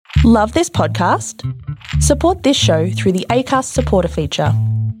Love this podcast? Support this show through the Acast supporter feature.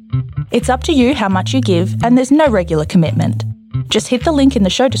 It's up to you how much you give, and there's no regular commitment. Just hit the link in the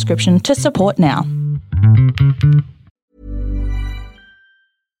show description to support now.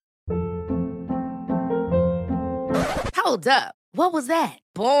 Hold up. What was that?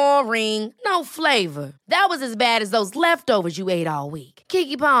 Boring. No flavor. That was as bad as those leftovers you ate all week.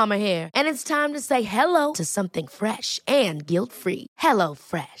 Keke Palmer here, and it's time to say hello to something fresh and guilt-free. Hello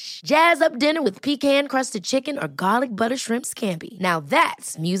Fresh. Jazz up dinner with pecan-crusted chicken or garlic butter shrimp scampi. Now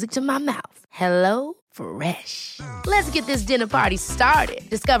that's music to my mouth. Hello Fresh. Let's get this dinner party started.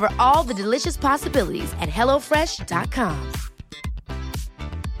 Discover all the delicious possibilities at hellofresh.com.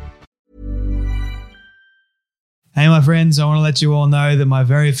 Hey, my friends, I want to let you all know that my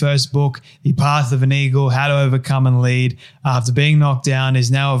very first book, The Path of an Eagle, How to Overcome and Lead After Being Knocked Down, is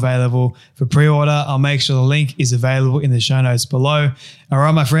now available for pre-order. I'll make sure the link is available in the show notes below. All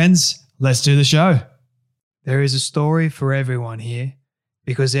right, my friends, let's do the show. There is a story for everyone here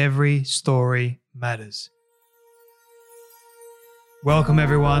because every story matters. Welcome,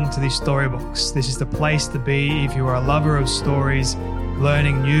 everyone, to the Storybox. This is the place to be if you are a lover of stories,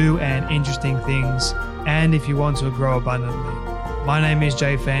 learning new and interesting things, and if you want to grow abundantly. My name is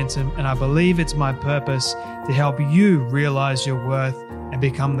Jay Phantom, and I believe it's my purpose to help you realize your worth and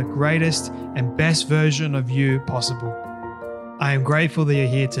become the greatest and best version of you possible. I am grateful that you're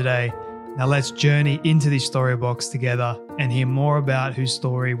here today. Now let's journey into the Storybox together and hear more about whose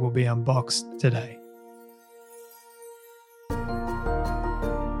story will be unboxed today.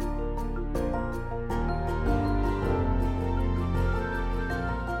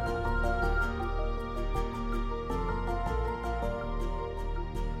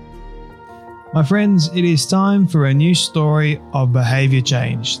 My friends, it is time for a new story of behavior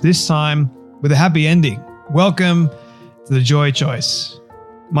change, this time with a happy ending. Welcome to the Joy Choice.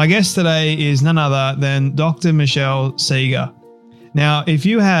 My guest today is none other than Dr. Michelle Segar. Now, if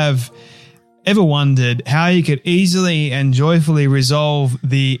you have ever wondered how you could easily and joyfully resolve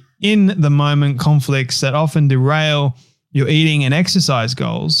the in-the-moment conflicts that often derail your eating and exercise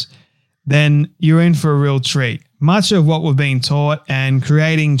goals, then you're in for a real treat. Much of what we're being taught and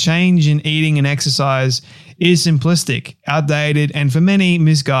creating change in eating and exercise is simplistic, outdated, and for many,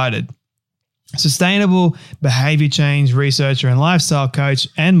 misguided. Sustainable behavior change researcher and lifestyle coach,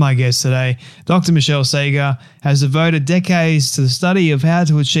 and my guest today, Dr. Michelle Segar, has devoted decades to the study of how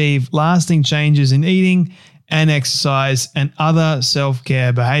to achieve lasting changes in eating and exercise and other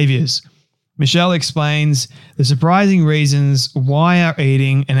self-care behaviors. Michelle explains the surprising reasons why our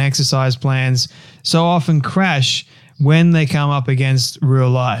eating and exercise plans so often crash when they come up against real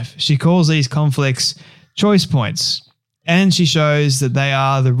life. She calls these conflicts choice points, and she shows that they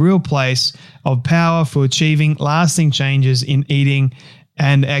are the real place of power for achieving lasting changes in eating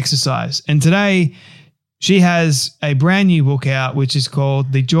and exercise. And today, she has a brand new book out, which is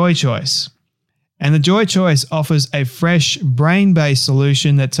called The Joy Choice. And the Joy Choice offers a fresh, brain-based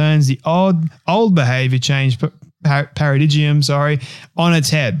solution that turns the old behavior change paradigm on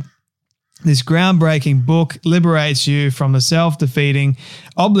its head. This groundbreaking book liberates you from the self-defeating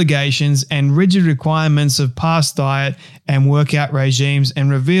obligations and rigid requirements of past diet and workout regimes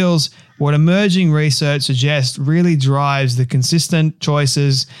and reveals what emerging research suggests really drives the consistent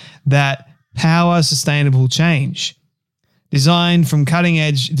choices that power sustainable change. Designed from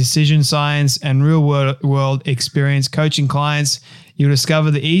cutting-edge decision science and real-world experience coaching clients, you'll discover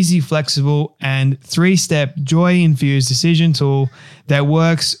the easy, flexible, and 3-step joy-infused decision tool that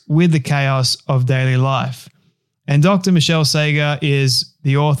works with the chaos of daily life. And Dr. Michelle Segar is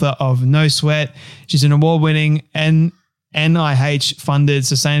the author of No Sweat. She's an award-winning NIH-funded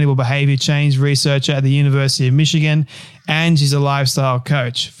sustainable behavior change researcher at the University of Michigan, and she's a lifestyle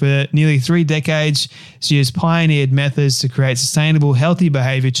coach. For nearly 3 decades, she has pioneered methods to create sustainable, healthy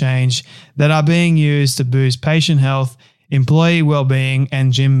behavior change that are being used to boost patient health, employee well-being,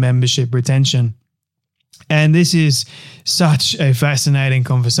 and gym membership retention. And this is such a fascinating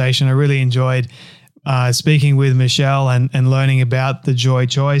conversation. I really enjoyed speaking with Michelle and learning about the Joy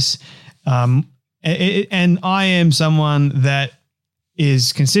Choice. And I am someone that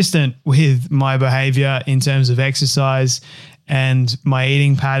is consistent with my behavior in terms of exercise and my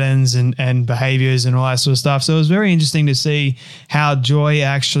eating patterns and behaviors and all that sort of stuff. So it was very interesting to see how joy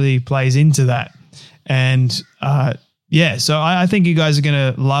actually plays into that. And so I think you guys are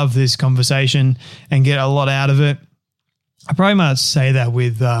going to love this conversation and get a lot out of it. I probably might say that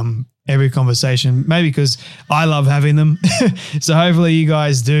with every conversation, maybe because I love having them. So hopefully you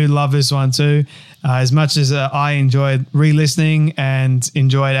guys do love this one too. As much as I enjoyed re-listening and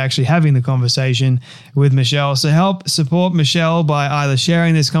enjoyed actually having the conversation with Michelle. So help support Michelle by either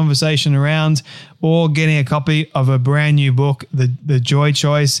sharing this conversation around or getting a copy of a brand new book, The Joy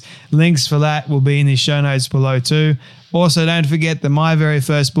Choice. Links for that will be in the show notes below too. Also, don't forget that my very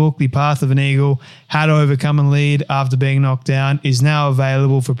first book, The Path of an Eagle, How to Overcome and Lead After Being Knocked Down, is now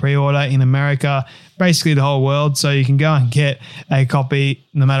available for pre-order in America, basically the whole world. So you can go and get a copy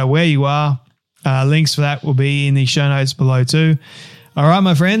no matter where you are. Links for that will be in the show notes below too. All right,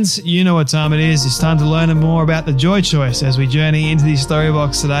 my friends, you know what time it is. It's time to learn more about the Joy Choice as we journey into the story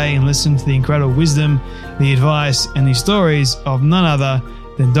box today and listen to the incredible wisdom, the advice, and the stories of none other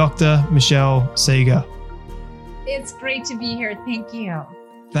than Dr. Michelle Segar. It's great to be here. Thank you.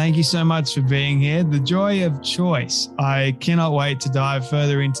 Thank you so much for being here. The joy of choice. I cannot wait to dive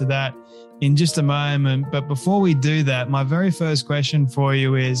further into that in just a moment. But before we do that, my very first question for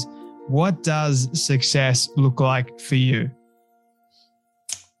you is, what does success look like for you?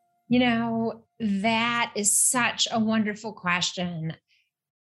 You know, that is such a wonderful question.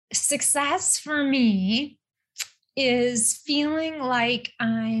 Success for me is feeling like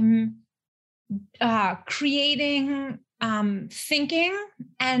I'm creating thinking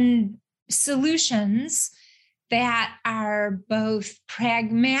and solutions that are both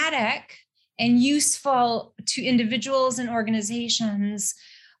pragmatic and useful to individuals and organizations,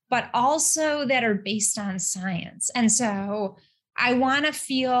 but also that are based on science. And so I want to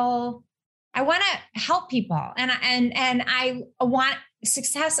help people. And I want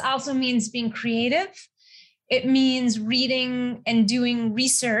success also means being creative. It means reading and doing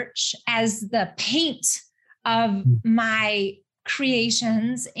research as the paint of my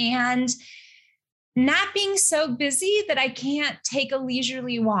creations and not being so busy that I can't take a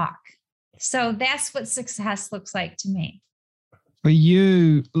leisurely walk. So that's what success looks like to me. For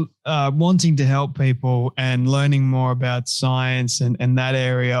you, wanting to help people and learning more about science and that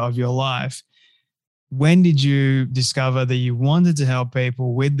area of your life, when did you discover that you wanted to help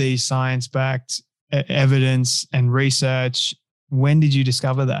people with these science-backed evidence and research? When did you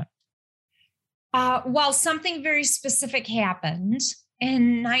discover that? Well, something very specific happened.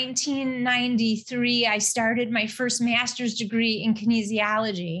 In 1993, I started my first master's degree in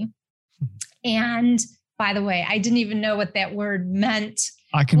kinesiology. And by the way, I didn't even know what that word meant.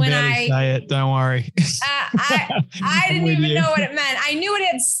 I can barely say it. Don't worry. I didn't even know what it meant. I knew it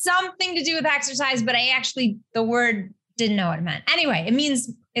had something to do with exercise, but the word didn't know what it meant. Anyway, it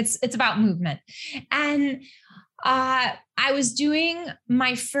means it's about movement. And I was doing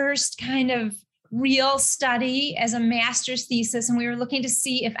my first kind of real study as a master's thesis, and we were looking to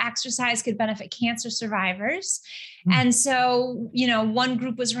see if exercise could benefit cancer survivors. And so, one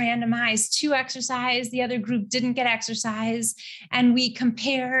group was randomized to exercise, the other group didn't get exercise, and we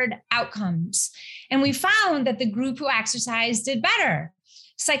compared outcomes. And we found that the group who exercised did better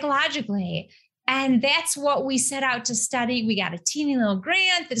psychologically. And that's what we set out to study. We got a teeny little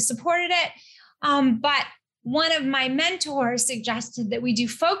grant that supported it. But one of my mentors suggested that we do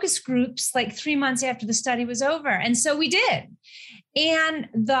focus groups like 3 months after the study was over. And so we did. And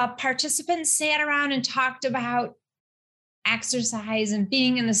the participants sat around and talked about exercise and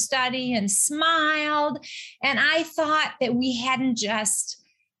being in the study and smiled. And I thought that we hadn't just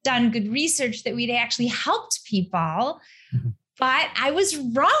done good research, that we'd actually helped people. But I was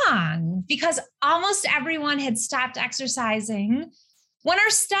wrong because almost everyone had stopped exercising when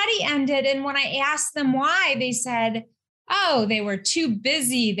our study ended. And when I asked them why, they said, oh, they were too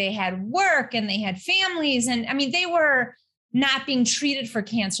busy. They had work and they had families. And I mean, they were not being treated for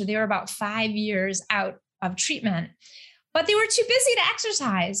cancer. They were about 5 years out of treatment, but they were too busy to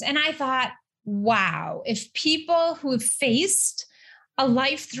exercise. And I thought, wow, if people who have faced a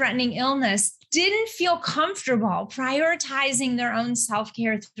life-threatening illness didn't feel comfortable prioritizing their own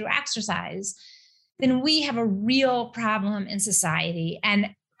self-care through exercise, then we have a real problem in society.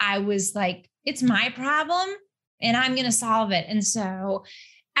 And I was like, it's my problem and I'm going to solve it. And so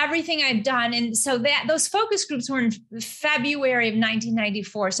everything I've done, and so that those focus groups were in February of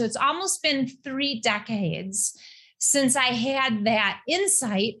 1994. So it's almost been 3 decades since I had that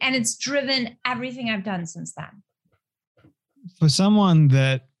insight, and it's driven everything I've done since then. For someone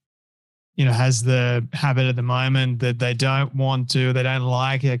that, has the habit at the moment that they don't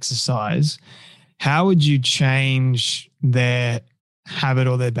like exercise, how would you change their habit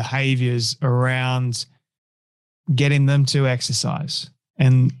or their behaviors around getting them to exercise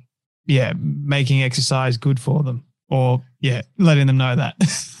and, making exercise good for them, or, letting them know that?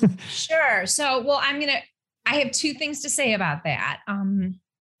 Sure. So, I have 2 things to say about that.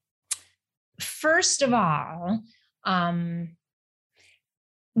 first of all,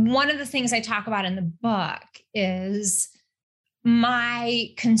 one of the things I talk about in the book is my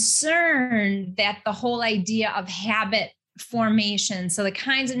concern that the whole idea of habit formation, so the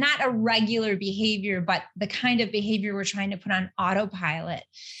kinds of, not a regular behavior, but the kind of behavior we're trying to put on autopilot,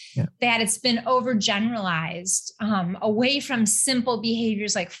 that it's been overgeneralized away from simple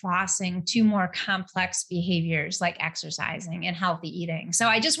behaviors like flossing to more complex behaviors like exercising and healthy eating. So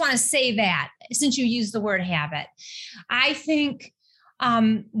I just want to say that, since you use the word habit, I think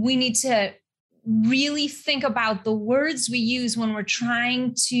we need to really think about the words we use when we're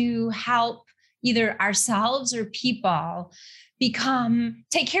trying to help either ourselves or people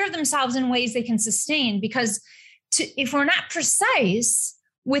take care of themselves in ways they can sustain. Because if we're not precise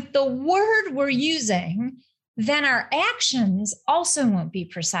with the word we're using, then our actions also won't be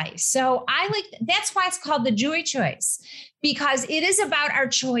precise. So that's why it's called the joy choice, because it is about our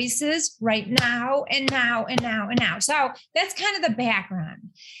choices right now and now and now and now. So that's kind of the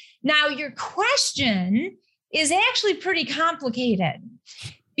background. Now, your question is actually pretty complicated,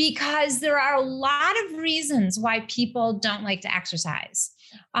 because there are a lot of reasons why people don't like to exercise.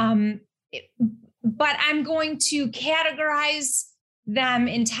 But I'm going to categorize them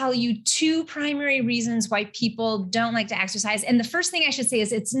and tell you two primary reasons why people don't like to exercise. And the first thing I should say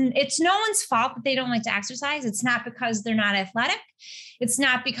is it's no one's fault that they don't like to exercise. It's not because they're not athletic. It's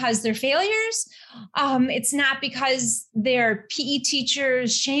not because they're failures. It's not because their PE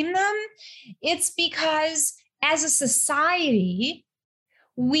teachers shame them. It's because as a society,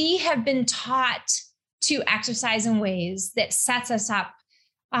 we have been taught to exercise in ways that sets us up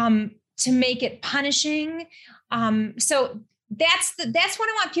to make it punishing. So that's what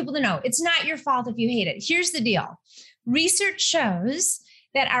I want people to know. It's not your fault if you hate it. Here's the deal. Research shows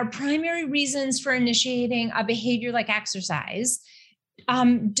that our primary reasons for initiating a behavior like exercise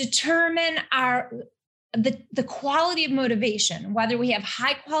determine the quality of motivation, whether we have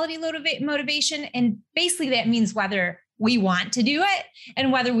high quality motivation, and basically that means whether we want to do it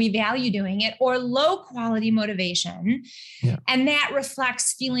and whether we value doing it, or low quality motivation. Yeah. And that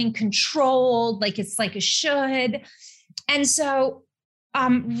reflects feeling controlled, like it's like a should. And so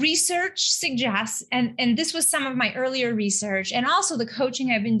research suggests, and this was some of my earlier research and also the coaching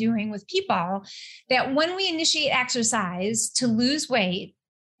I've been doing with people, that when we initiate exercise to lose weight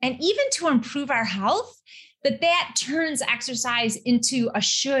and even to improve our health, that turns exercise into a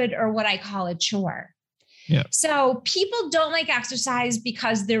should, or what I call a chore. Yeah. So people don't like exercise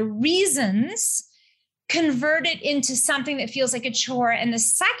because their reasons convert it into something that feels like a chore. And the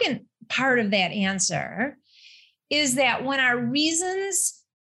second part of that answer is that when our reasons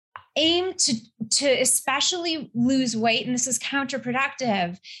aim to especially lose weight, and this is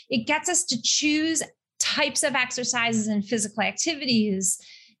counterproductive, it gets us to choose types of exercises and physical activities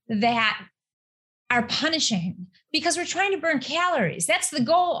that are punishing, because we're trying to burn calories. That's the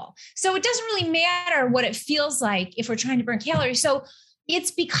goal. So it doesn't really matter what it feels like if we're trying to burn calories. So it's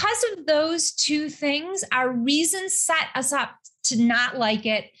because of those two things, our reasons set us up to not like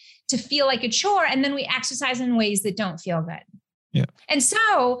it, to feel like a chore, and then we exercise in ways that don't feel good. Yeah. And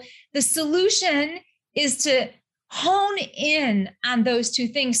so the solution is to hone in on those two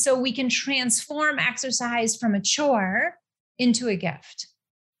things so we can transform exercise from a chore into a gift.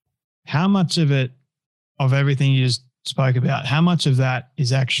 How much of everything you just spoke about, how much of that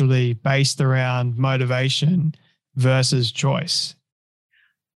is actually based around motivation versus choice?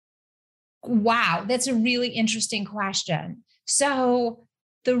 Wow, that's a really interesting question. So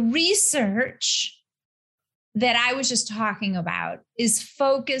the research that I was just talking about is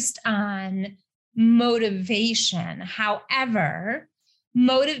focused on motivation. However,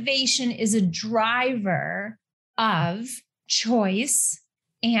 motivation is a driver of choice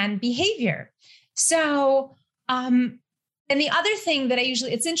and behavior. So, and the other thing that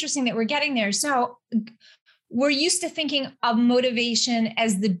it's interesting that we're getting there. So we're used to thinking of motivation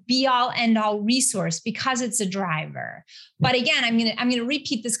as the be all end all resource because it's a driver. But again, I'm going to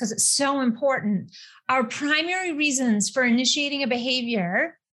repeat this because it's so important. Our primary reasons for initiating a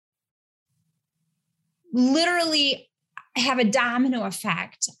behavior literally have a domino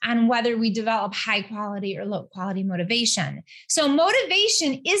effect on whether we develop high quality or low quality motivation. So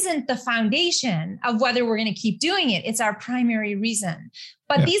motivation isn't the foundation of whether we're going to keep doing it. It's our primary reason.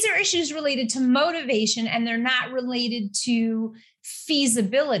 But these are issues related to motivation, and they're not related to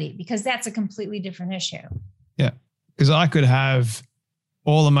feasibility, because that's a completely different issue. Yeah. Because I could have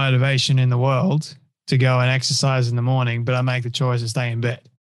all the motivation in the world to go and exercise in the morning, but I make the choice to stay in bed.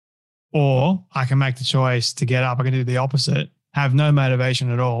 Or I can make the choice to get up. I can do the opposite, have no motivation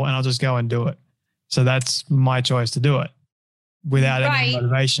at all, and I'll just go and do it. So that's my choice to do it without any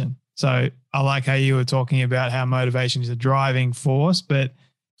motivation. So I like how you were talking about how motivation is a driving force. But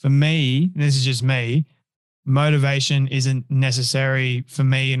for me, and this is just me, motivation isn't necessary for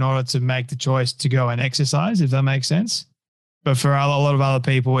me in order to make the choice to go and exercise, if that makes sense. But for a lot of other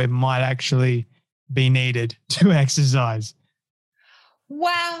people, it might actually be needed to exercise.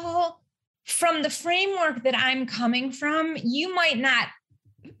 Well, from the framework that I'm coming from, you might not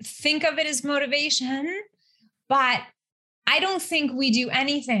think of it as motivation, but I don't think we do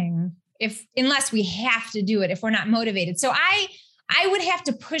anything unless we have to do it if we're not motivated. So I would have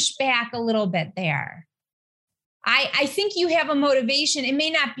to push back a little bit there. I think you have a motivation. It may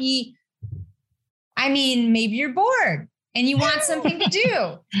not be, maybe you're bored and you want something to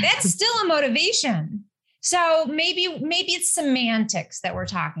do. That's still a motivation. So maybe it's semantics that we're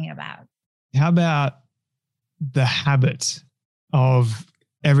talking about. How about the habit of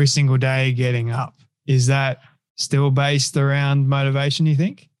every single day getting up? Is that still based around motivation, you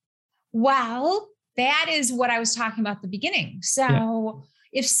think? Well, that is what I was talking about at the beginning. So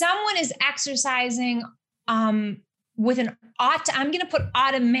if someone is exercising with I'm going to put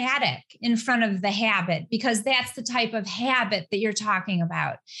automatic in front of the habit because that's the type of habit that you're talking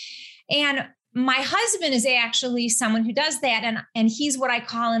about. And my husband is actually someone who does that. And he's what I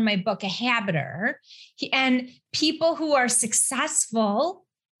call in my book a habiter. And people who are successful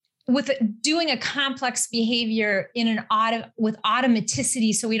with doing a complex behavior with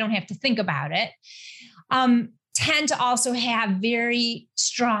automaticity, so we don't have to think about it, tend to also have very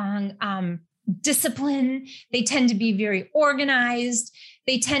strong discipline. They tend to be very organized.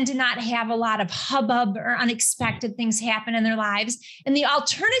 They tend to not have a lot of hubbub or unexpected things happen in their lives. And the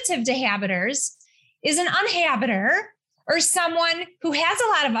alternative to habiters is an unhabiter, or someone who has a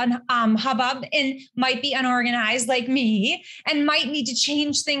lot of hubbub and might be unorganized like me and might need to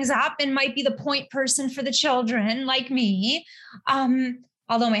change things up and might be the point person for the children like me.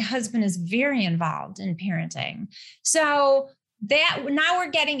 Although my husband is very involved in parenting. So that now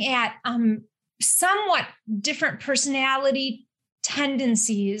we're getting at somewhat different personality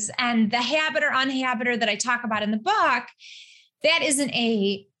tendencies, and the habit or unhabiter that I talk about in the book, that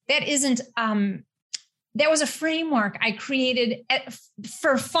was a framework I created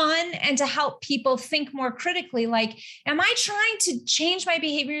for fun and to help people think more critically. Like, am I trying to change my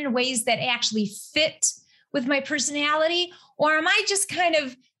behavior in ways that actually fit with my personality? Or am I just kind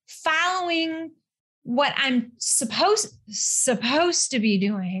of following what I'm supposed to be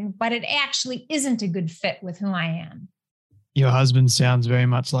doing, but it actually isn't a good fit with who I am? Your husband sounds very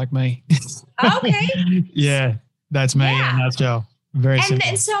much like me. Okay. Yeah, that's me in a nutshell. Very simple.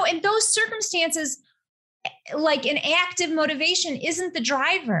 And so in those circumstances, like an active motivation isn't the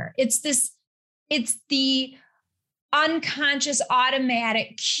driver. It's the unconscious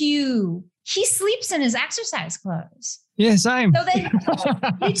automatic cue. He sleeps in his exercise clothes. Yeah, same. So then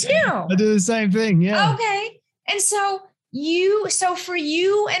you too. I do the same thing. Yeah. Okay. And so for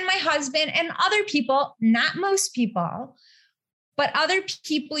you and my husband and other people, not most people, but other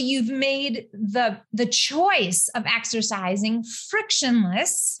people, you've made the choice of exercising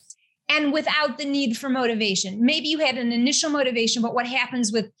frictionless and without the need for motivation. Maybe you had an initial motivation, but what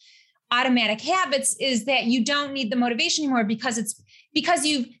happens with automatic habits is that you don't need the motivation anymore because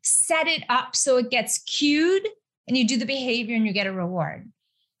you've set it up so it gets cued and you do the behavior and you get a reward.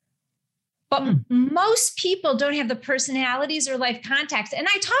 But most people don't have the personalities or life context. And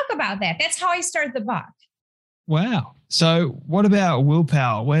I talk about that. That's how I start the book. Wow. So what about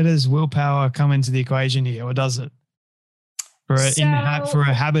willpower? Where does willpower come into the equation here, or does it? For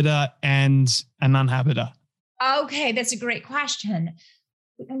a habiter and an unhabiter? Okay, that's a great question.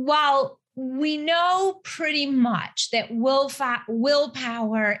 Well, we know pretty much that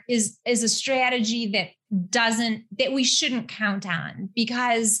willpower is a strategy that we shouldn't count on,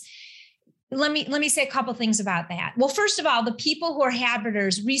 because let me say a couple things about that. Well, first of all, the people who are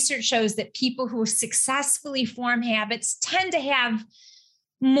habiters, research shows that people who successfully form habits tend to have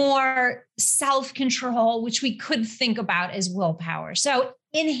more self-control, which we could think about as willpower. So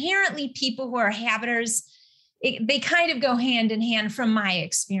inherently, people who are habiters, they kind of go hand in hand from my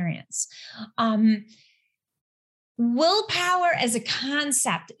experience. Willpower as a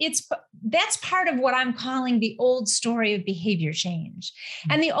concept, that's part of what I'm calling the old story of behavior change.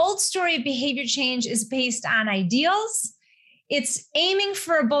 And the old story of behavior change is based on ideals. It's aiming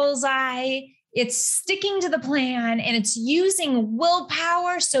for a bullseye. It's sticking to the plan, and it's using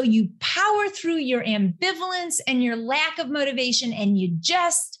willpower. So you power through your ambivalence and your lack of motivation, and you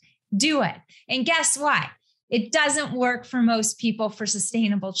just do it. And guess what? It doesn't work for most people for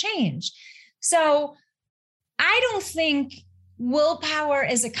sustainable change. So I don't think willpower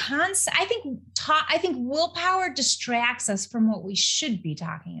as a concept, I think willpower distracts us from what we should be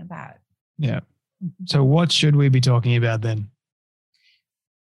talking about. Yeah. So what should we be talking about then?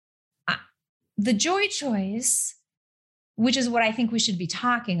 The joy choice, which is what I think we should be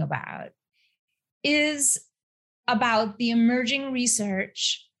talking about, is about the emerging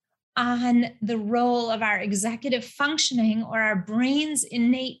research on the role of our executive functioning, or our brain's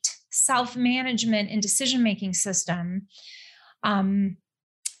innate self-management and decision-making system.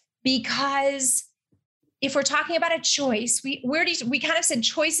 Because if we're talking about a choice, we kind of said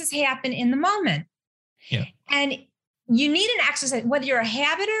choices happen in the moment. Yeah. And you need an exercise, whether you're a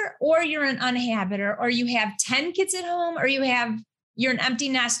habiter or you're an unhabiter, or you have 10 kids at home, or you're an empty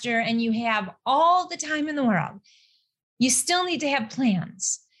nester and you have all the time in the world. You still need to have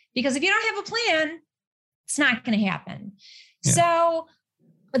plans, because if you don't have a plan, it's not going to happen. Yeah. So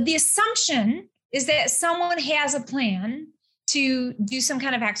the assumption is that someone has a plan to do some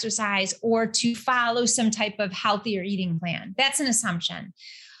kind of exercise or to follow some type of healthier eating plan. That's an assumption.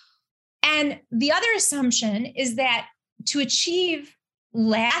 And the other assumption is that to achieve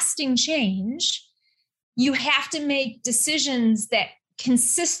lasting change, you have to make decisions that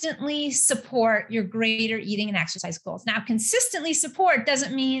consistently support your greater eating and exercise goals. Now, consistently support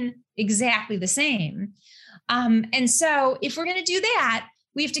doesn't mean exactly the same. And so if we're going to do that,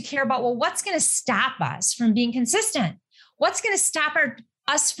 we have to care about, well, what's going to stop us from being consistent? What's going to stop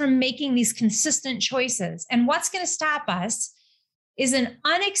us from making these consistent choices? And what's going to stop us is an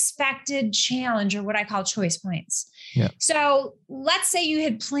unexpected challenge, or what I call choice points. Yeah. So let's say you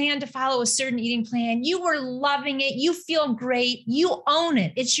had planned to follow a certain eating plan. You were loving it. You feel great. You own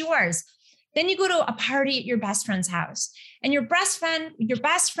it. It's yours. Then you go to a party at your best friend's house, and your best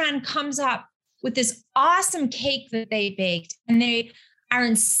friend comes up with this awesome cake that they baked, and they are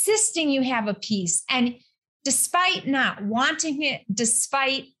insisting you have a piece. And despite not wanting it,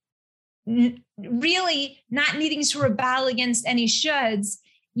 despite really not needing to rebel against any shoulds,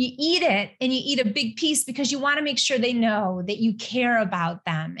 you eat it, and you eat a big piece because you want to make sure they know that you care about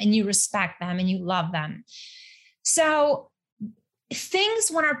them and you respect them and you love them. So things,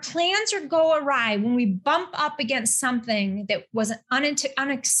 when our plans go awry, when we bump up against something that was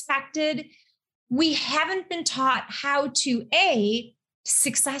unexpected, we haven't been taught how to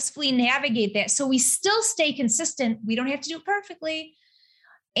successfully navigate that. So we still stay consistent. We don't have to do it perfectly.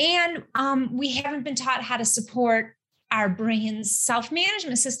 And we haven't been taught how to support our brain's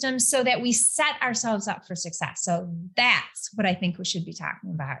self-management system so that we set ourselves up for success. So that's what I think we should be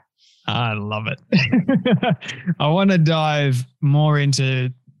talking about. I love it. I want to dive more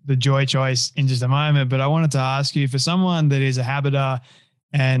into the joy choice in just a moment, but I wanted to ask you, for someone that is a habiter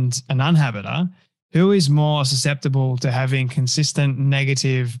and an unhabiter, who is more susceptible to having consistent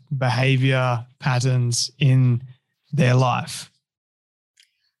negative behavior patterns in their life?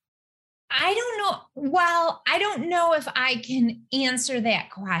 I don't know. Well, I don't know if I can answer that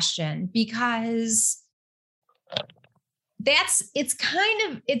question, because it's kind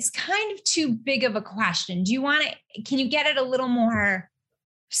of too big of a question. Can you get it a little more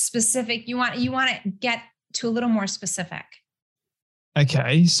specific? You want to get to a little more specific.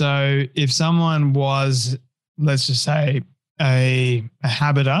 Okay. So if someone was, let's just say, a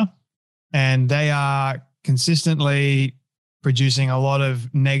habiter, and they are consistently producing a lot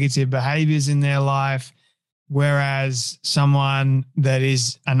of negative behaviors in their life, whereas someone that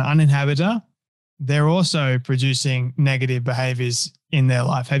is an uninhabiter, they're also producing negative behaviors in their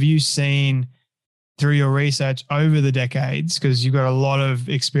life. Have you seen, through your research over the decades, because you've got a lot of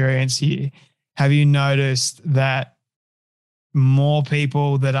experience here, have you noticed that more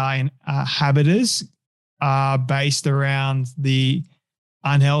people that are habiters are based around the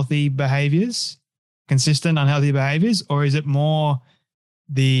unhealthy behaviors, consistent unhealthy behaviors, or is it more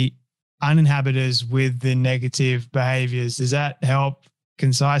the uninhabiters with the negative behaviors? Does that help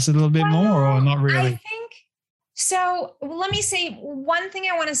concise a little bit more, or not really? I think so. Let me say, one thing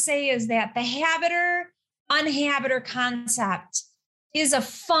I want to say is that the habiter, unhabiter concept is a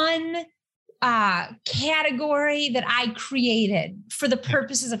fun category that I created for the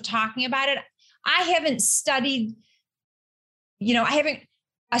purposes of talking about it. I haven't studied, I haven't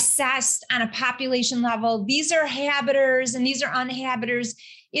assessed on a population level, these are habiters and these are unhabiters.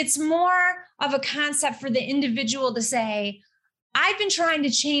 It's more of a concept for the individual to say, I've been trying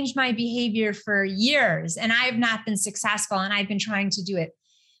to change my behavior for years and I have not been successful, and I've been trying to do it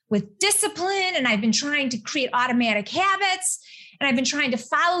with discipline, and I've been trying to create automatic habits, and I've been trying to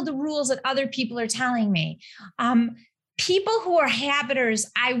follow the rules that other people are telling me. People who are habiters,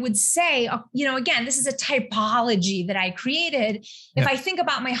 I would say, again, this is a typology that I created. If I think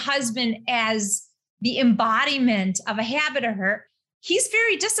about my husband as the embodiment of a habiter. He's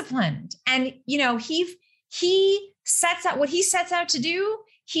very disciplined, and he sets out what he sets out to do.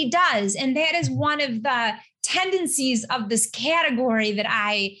 He does, and that is one of the tendencies of this category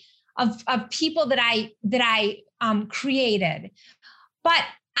of people that I created. But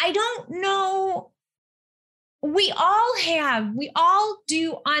I don't know. We all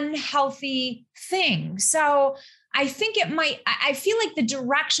do unhealthy things. So I think I feel like the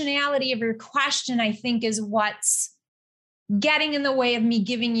directionality of your question, I think, is what's getting in the way of me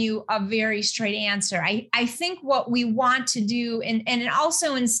giving you a very straight answer. I think what we want to do, and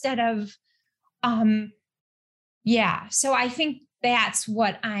also instead of, so I think that's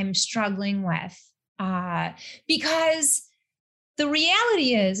what I'm struggling with, because the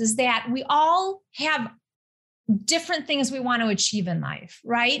reality is that we all have different things we want to achieve in life,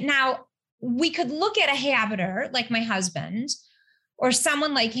 right? Now, we could look at a habiter like my husband or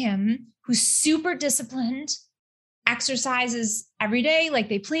someone like him who's super disciplined, exercises every day like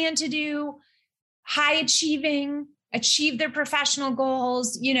they plan to do, high achieving, achieve their professional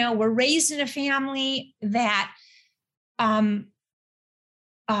goals. We're raised in a family that had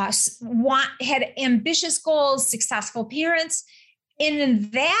ambitious goals, successful parents. And in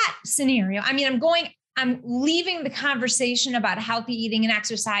that scenario, I'm leaving the conversation about healthy eating and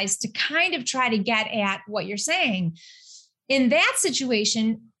exercise to kind of try to get at what you're saying. In that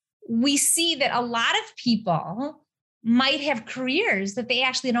situation, we see that a lot of people might have careers that they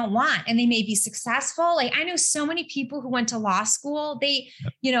actually don't want, and they may be successful. Like, I know so many people who went to law school,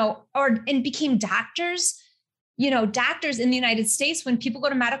 and became doctors. Doctors in the United States, when people go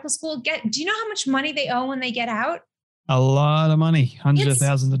to medical school, do you know how much money they owe when they get out? A lot of money, hundreds of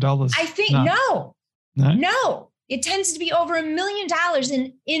thousands of dollars. I think no, it tends to be over $1 million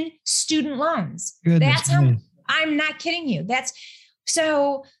in student loans. Goodness, that's how, I'm not kidding you. That's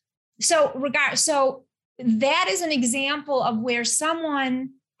so that is an example of where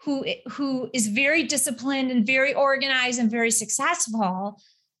someone who is very disciplined and very organized and very successful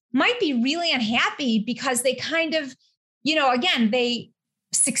might be really unhappy because they kind of, again, they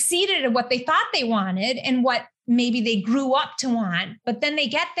succeeded at what they thought they wanted and what maybe they grew up to want, but then they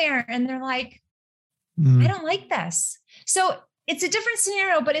get there and they're like, I don't like this. So it's a different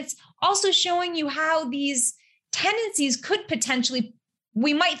scenario, but it's also showing you how these tendencies could potentially,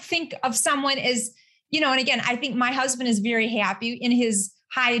 we might think of someone as, and again, I think my husband is very happy in his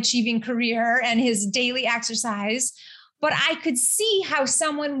high achieving career and his daily exercise, but I could see how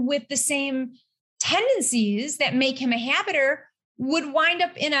someone with the same tendencies that make him a habiter would wind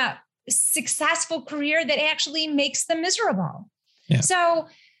up in a successful career that actually makes them miserable. Yeah. So,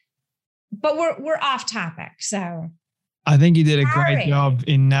 but we're off topic. So I think you did a great job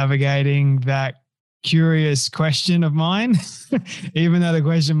in navigating that curious question of mine. Even though the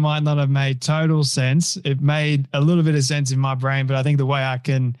question might not have made total sense, it made a little bit of sense in my brain, but I think the way I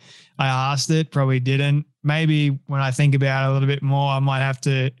asked it probably didn't. Maybe when I think about it a little bit more, I might have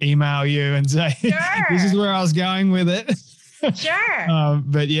to email you and say, this is where I was going with it. Sure.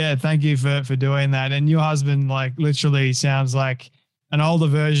 But yeah, thank you for doing that. And your husband literally sounds like an older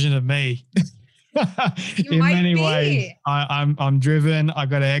version of me. In many ways. I'm driven. I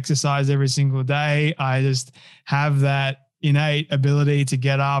got to exercise every single day. I just have that innate ability to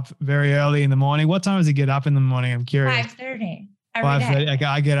get up very early in the morning. What time does he get up in the morning? I'm curious. 5:30. 5:30. Okay,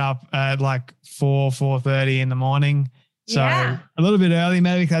 I get up at 4:30 in the morning. So a little bit early,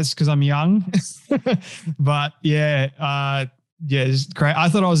 maybe because I'm young. But it's great. I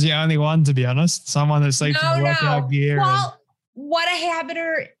thought I was the only one, to be honest. Someone that sleeps in workout gear. Well, what a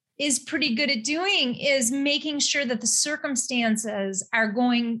habiter is pretty good at doing is making sure that the circumstances are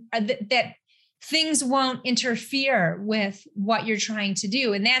going, that things won't interfere with what you're trying to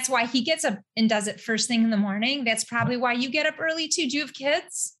do. And that's why he gets up and does it first thing in the morning. That's probably why you get up early too. Do you have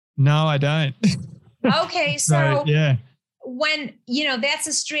kids? No, I don't. Okay. So yeah. When, that's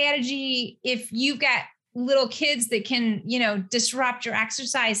a strategy. If you've got little kids that can, disrupt your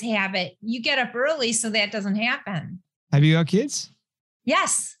exercise habit, you get up early so that doesn't happen. Have you got kids?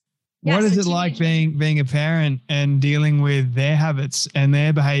 Yes. What is it like being a parent and dealing with their habits and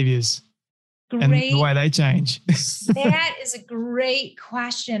their behaviors and the way they change? That is a great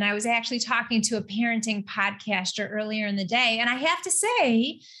question. I was actually talking to a parenting podcaster earlier in the day, and I have to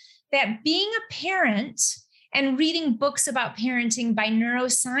say that being a parent and reading books about parenting by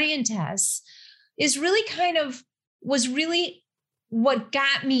neuroscientists was really what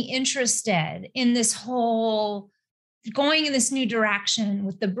got me interested in this whole going in this new direction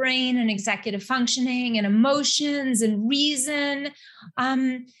with the brain and executive functioning and emotions and reason.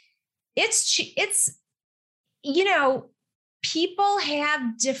 It's people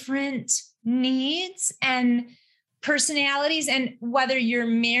have different needs and personalities. And whether you're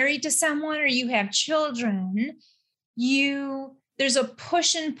married to someone or you have children, there's a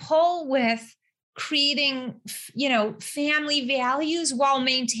push and pull with creating, family values while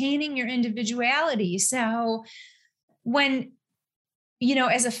maintaining your individuality. So when,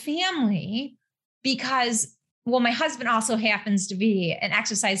 as a family, because, my husband also happens to be an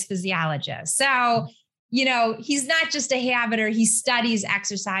exercise physiologist. So, he's not just a habiter. He studies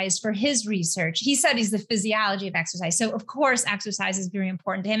exercise for his research. He studies the physiology of exercise. So of course, exercise is very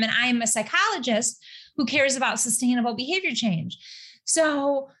important to him. And I'm a psychologist who cares about sustainable behavior change.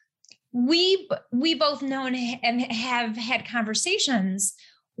 So we both know and have had conversations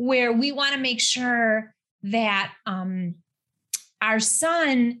where we want to make sure that our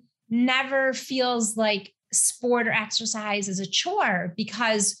son never feels like sport or exercise is a chore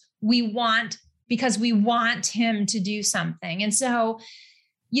because we want him to do something. And so,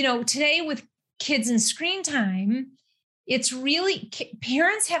 today with kids and screen time, it's really,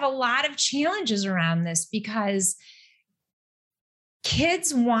 parents have a lot of challenges around this because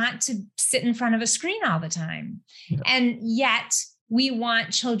kids want to sit in front of a screen all the time. Yeah. And yet we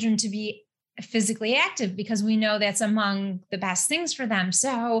want children to be physically active because we know that's among the best things for them.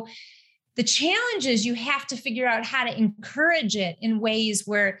 So the challenge is you have to figure out how to encourage it in ways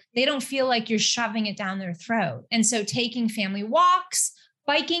where they don't feel like you're shoving it down their throat. And so taking family walks,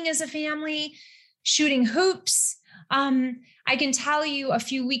 biking as a family, shooting hoops. I can tell you a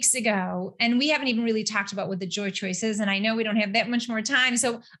few weeks ago, and we haven't even really talked about what the joy choice is, and I know we don't have that much more time.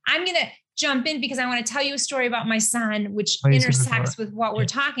 So I'm going to jump in because I want to tell you a story about my son, which intersects with what we're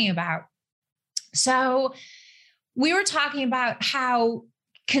talking about. So we were talking about how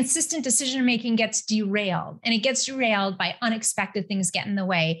consistent decision-making gets derailed, and it gets derailed by unexpected things get in the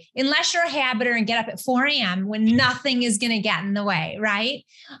way, unless you're a habiter and get up at 4 a.m. when nothing is going to get in the way. Right.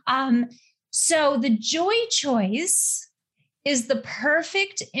 So the joy choice is the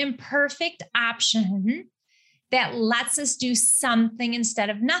perfect imperfect option that lets us do something instead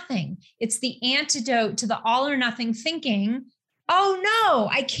of nothing. It's the antidote to the all or nothing thinking. Oh no,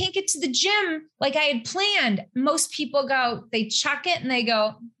 I can't get to the gym like I had planned. Most people go, they chuck it and they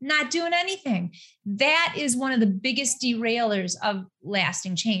go, not doing anything. That is one of the biggest derailers of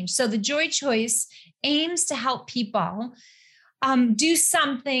lasting change. So the joy choice aims to help people do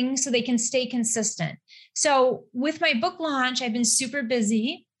something so they can stay consistent. So with my book launch, I've been super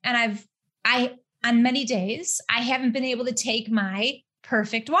busy, and on many days, I haven't been able to take my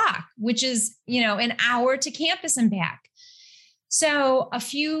perfect walk, which is, an hour to campus and back. So a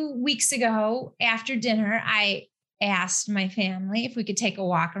few weeks ago after dinner, I asked my family if we could take a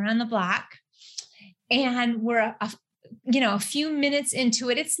walk around the block, and we're a few minutes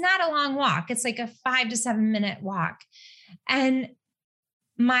into it. It's not a long walk. It's like a 5 to 7 minute walk. And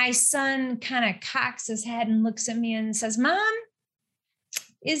my son kind of cocks his head and looks at me and says, Mom,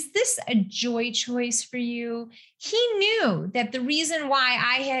 is this a joy choice for you? He knew that the reason why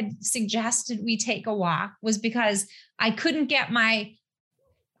I had suggested we take a walk was because I couldn't get my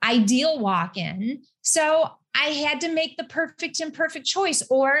ideal walk in. So I had to make the perfect imperfect choice,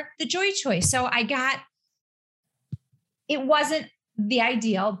 or the joy choice. So it wasn't the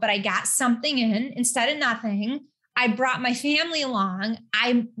ideal, but I got something in instead of nothing. I brought my family along.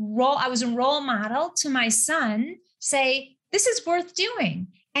 I was a role model to my son, say, this is worth doing.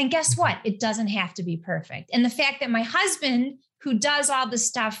 And guess what? It doesn't have to be perfect. And the fact that my husband, who does all this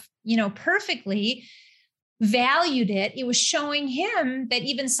stuff, perfectly, valued it, it was showing him that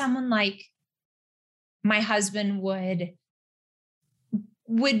even someone like my husband would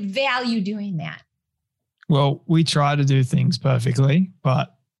value doing that. Well, we try to do things perfectly,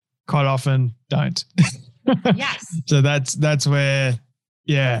 but quite often don't. Yes. So that's where,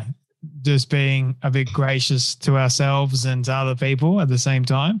 just being a bit gracious to ourselves and to other people at the same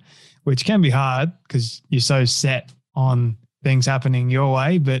time, which can be hard because you're so set on things happening your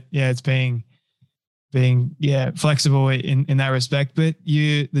way. But it's being flexible in that respect. But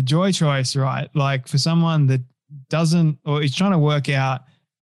the joy choice, right? Like for someone that doesn't, or is trying to work out,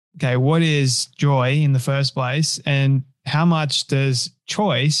 okay, what is joy in the first place, and how much does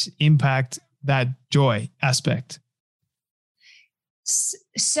choice impact that joy aspect?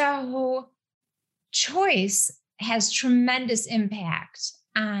 So choice has tremendous impact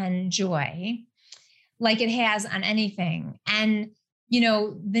on joy, like it has on anything. And,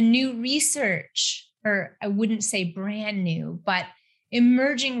 the new research, or I wouldn't say brand new, but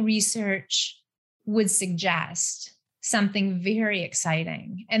emerging research would suggest something very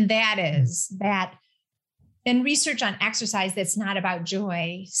exciting. And that is that, and research on exercise that's not about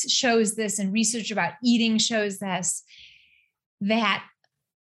joy shows this, and research about eating shows this, that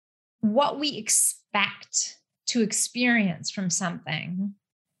what we expect to experience from something,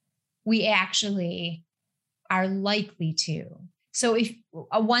 we actually are likely to. So if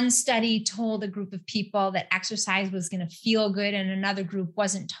one study told a group of people that exercise was going to feel good and another group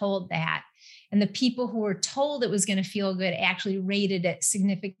wasn't told that, and the people who were told it was going to feel good actually rated it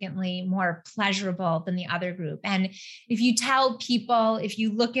significantly more pleasurable than the other group. And if you tell people, if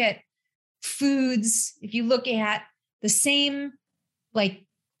you look at foods, if you look at the same, like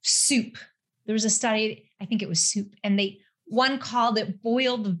soup, there was a study, I think it was soup, and one called it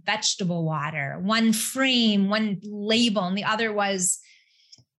boiled vegetable water, one frame, one label, and the other was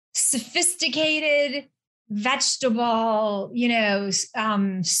sophisticated vegetable,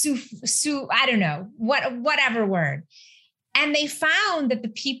 soup, I don't know, whatever word. And they found that the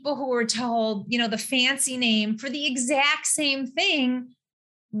people who were told, the fancy name for the exact same thing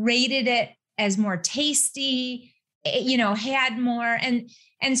rated it as more tasty, had more.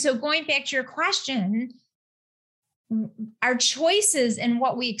 And so going back to your question, our choices and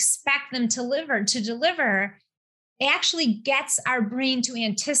what we expect them to deliver actually gets our brain to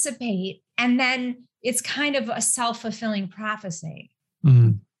anticipate. And then it's kind of a self-fulfilling prophecy.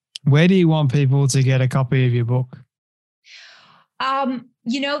 Mm. Where do you want people to get a copy of your book?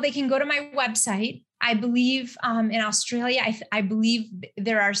 They can go to my website. I believe in Australia, I believe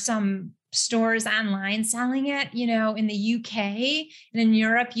there are some stores online selling it, in the UK and in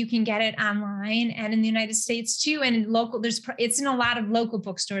Europe, you can get it online, and in the United States too. And in it's in a lot of local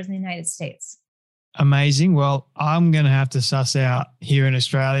bookstores in the United States. Amazing. Well, I'm going to have to suss out here in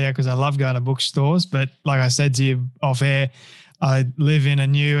Australia because I love going to bookstores. But like I said to you off air, I live in a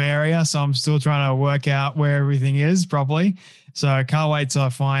new area, so I'm still trying to work out where everything is properly. So I can't wait till I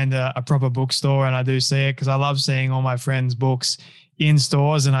find a proper bookstore and I do see it, because I love seeing all my friends' books in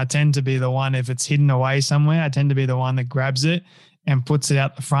stores, and I tend to be the one, if it's hidden away somewhere, I tend to be the one that grabs it and puts it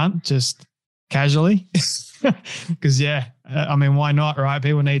out the front just casually. Because why not, right?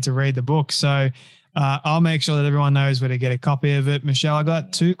 People need to read the book. So I'll make sure that everyone knows where to get a copy of it. Michelle, I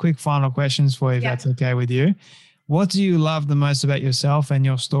got 2 quick final questions for you, if that's okay with you. What do you love the most about yourself and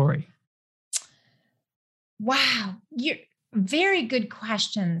your story? Wow. Very good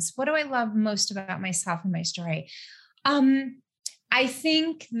questions. What do I love most about myself and my story? I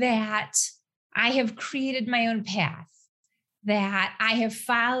think that I have created my own path, that I have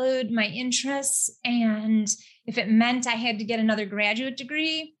followed my interests. And if it meant I had to get another graduate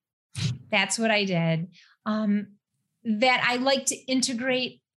degree, that's what I did. That I like to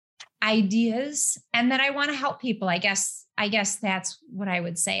integrate ideas and that I want to help people. I guess that's what I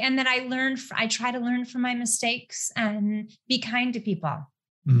would say. And that I try to learn from my mistakes and be kind to people.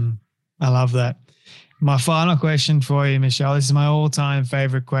 I love that. My final question for you, Michelle, this is my all-time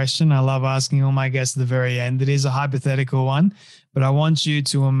favorite question. I love asking all my guests at the very end. It is a hypothetical one, but I want you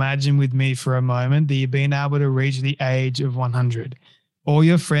to imagine with me for a moment that you've been able to reach the age of 100. All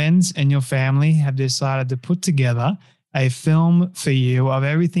your friends and your family have decided to put together a film for you of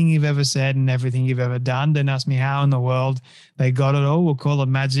everything you've ever said and everything you've ever done. Don't ask me how in the world they got it all. We'll call it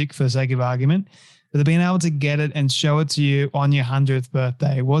magic for the sake of argument. But they've been able to get it and show it to you on your 100th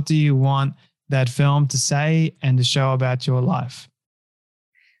birthday. What do you want that film to say and to show about your life?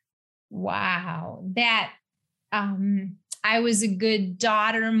 Wow. That I was a good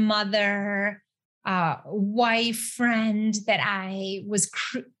daughter, mother, wife, friend, that I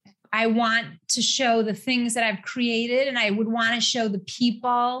want to show the things that I've created, and I would want to show the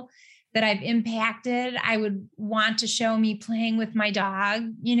people that I've impacted. I would want to show me playing with my dog,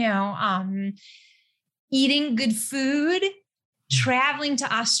 eating good food, traveling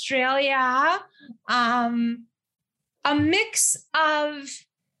to Australia, a mix of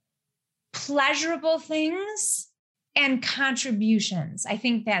pleasurable things and contributions. I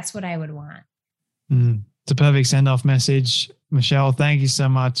think that's what I would want. It's a perfect send-off message. Michelle, thank you so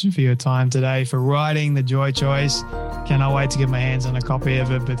much for your time today, for writing The Joy Choice. Cannot wait to get my hands on a copy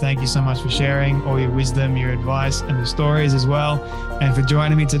of it, but thank you so much for sharing all your wisdom, your advice, and the stories as well, and for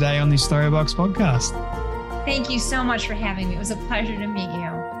joining me today on the Storybox podcast. Thank you so much for having me. It was a pleasure to meet you.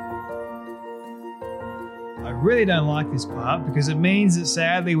 I really don't like this part because it means that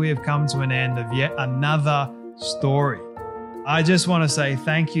sadly we have come to an end of yet another story. I just want to say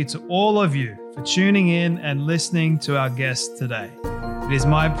thank you to all of you for tuning in and listening to our guest today. It is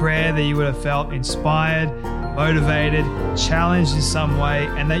my prayer that you would have felt inspired, motivated, challenged in some way,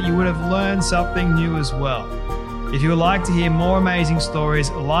 and that you would have learned something new as well. If you would like to hear more amazing stories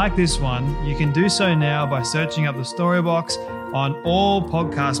like this one, you can do so now by searching up the Storybox on all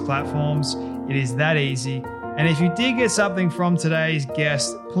podcast platforms. It is that easy. And if you did get something from today's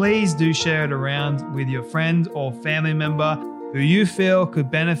guest, please do share it around with your friend or family member who you feel could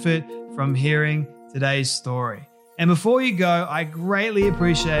benefit from hearing today's story. And before you go, I greatly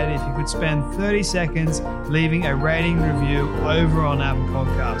appreciate it if you could spend 30 seconds leaving a rating review over on Apple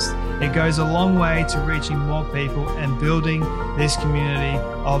Podcasts. It goes a long way to reaching more people and building this community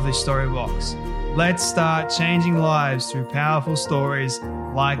of the Storybox. Let's start changing lives through powerful stories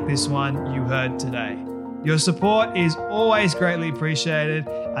like this one you heard today. Your support is always greatly appreciated.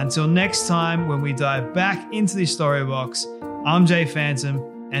 Until next time, when we dive back into the Storybox, I'm Jay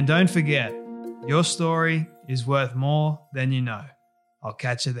Phantom, and don't forget, your story is worth more than you know. I'll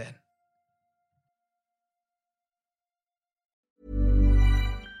catch you then.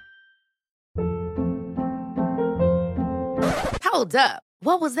 Hold up.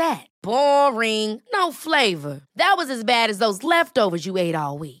 What was that? Boring. No flavor. That was as bad as those leftovers you ate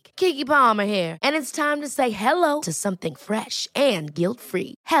all week. Keke Palmer here, and it's time to say hello to something fresh and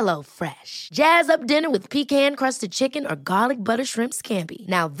guilt-free. Hello Fresh. Jazz up dinner with pecan-crusted chicken or garlic butter shrimp scampi.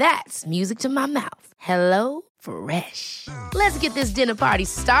 Now that's music to my mouth. Hello Fresh. Let's get this dinner party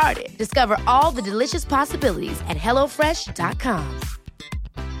started. Discover all the delicious possibilities at HelloFresh.com.